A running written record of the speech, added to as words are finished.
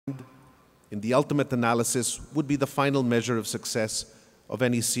in the ultimate analysis, would be the final measure of success of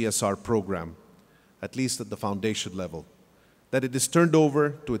any CSR program, at least at the foundation level, that it is turned over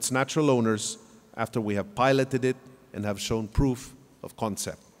to its natural owners after we have piloted it and have shown proof of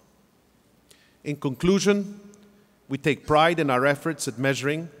concept. In conclusion, we take pride in our efforts at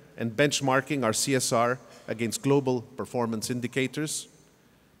measuring and benchmarking our CSR against global performance indicators,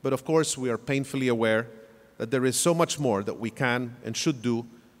 but of course we are painfully aware that there is so much more that we can and should do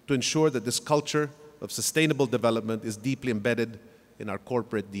to ensure that this culture of sustainable development is deeply embedded in our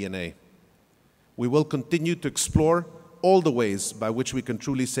corporate DNA. We will continue to explore all the ways by which we can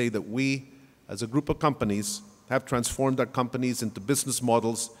truly say that we, as a group of companies, have transformed our companies into business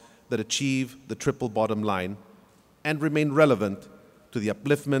models that achieve the triple bottom line and remain relevant to the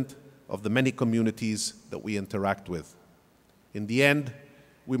upliftment of the many communities that we interact with. In the end,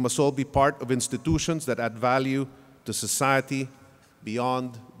 we must all be part of institutions that add value to society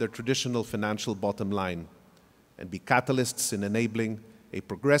beyond their traditional financial bottom line and be catalysts in enabling a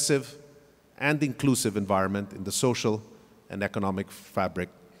progressive and inclusive environment in the social and economic fabric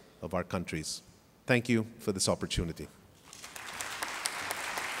of our countries. Thank you for this opportunity.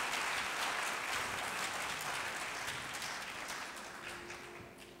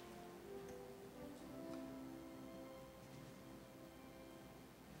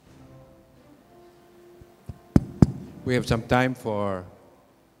 We have some time for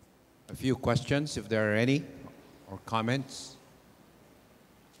a few questions, if there are any, or comments.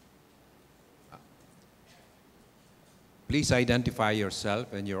 Please identify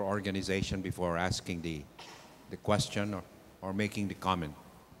yourself and your organization before asking the question or making the comment.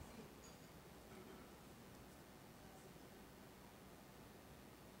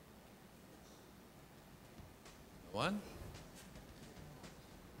 One?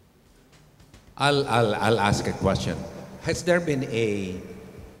 I'll ask a question. Has there been a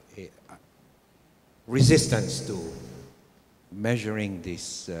resistance to measuring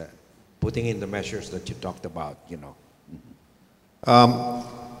this, putting in the measures that you talked about, you know?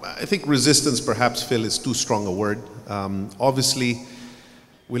 I think resistance, perhaps, Phil, is too strong a word. Obviously,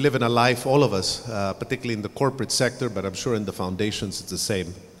 we live in a life, all of us, particularly in the corporate sector, but I'm sure in the foundations it's the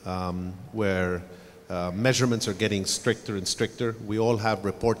same, where measurements are getting stricter and stricter. We all have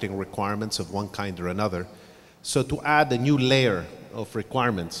reporting requirements of one kind or another. So to add a new layer of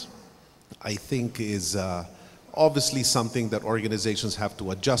requirements, I think is obviously something that organizations have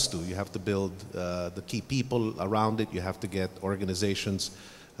to adjust to. You have to build the key people around it. You have to get organizations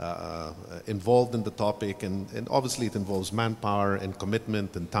involved in the topic. And obviously it involves manpower and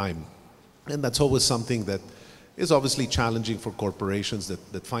commitment and time. And that's always something that is obviously challenging for corporations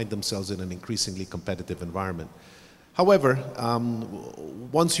that find themselves in an increasingly competitive environment. However,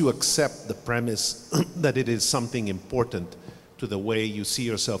 once you accept the premise that it is something important to the way you see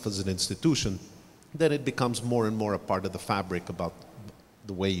yourself as an institution, then it becomes more and more a part of the fabric about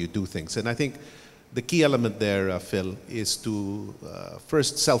the way you do things. And I think the key element there, Phil, is to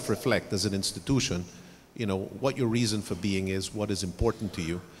first self-reflect as an institution, you know, what your reason for being is, what is important to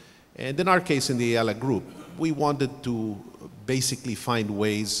you. And in our case, in the Ayala Group, we wanted to basically find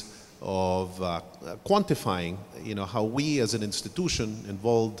ways of quantifying, you know, how we as an institution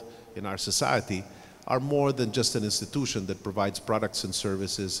involved in our society are more than just an institution that provides products and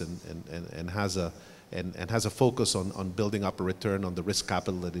services and has a focus on building up a return on the risk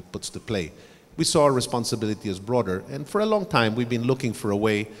capital that it puts to play. We saw our responsibility as broader, and for a long time we've been looking for a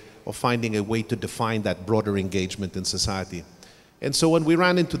way of finding a way to define that broader engagement in society. And so when we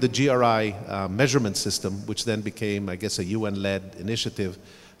ran into the GRI measurement system, which then became, I guess, a UN-led initiative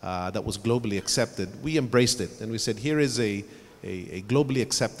that was globally accepted, we embraced it and we said, here is a globally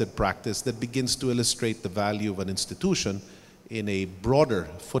accepted practice that begins to illustrate the value of an institution in a broader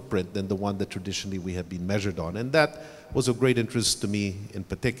footprint than the one that traditionally we have been measured on. And that was of great interest to me in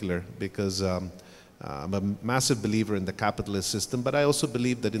particular because I'm a massive believer in the capitalist system, but I also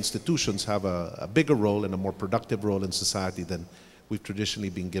believe that institutions have a bigger role and a more productive role in society than we've traditionally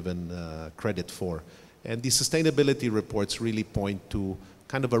been given credit for. And the sustainability reports really point to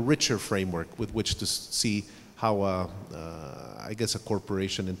kind of a richer framework with which to see how, I guess, a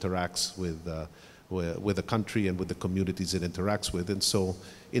corporation interacts with a country and with the communities it interacts with. And so,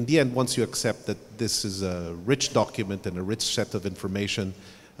 in the end, once you accept that this is a rich document and a rich set of information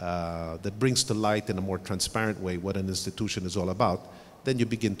that brings to light in a more transparent way what an institution is all about, then you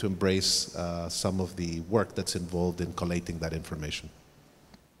begin to embrace some of the work that's involved in collating that information.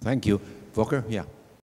 Thank you. Volker, yeah.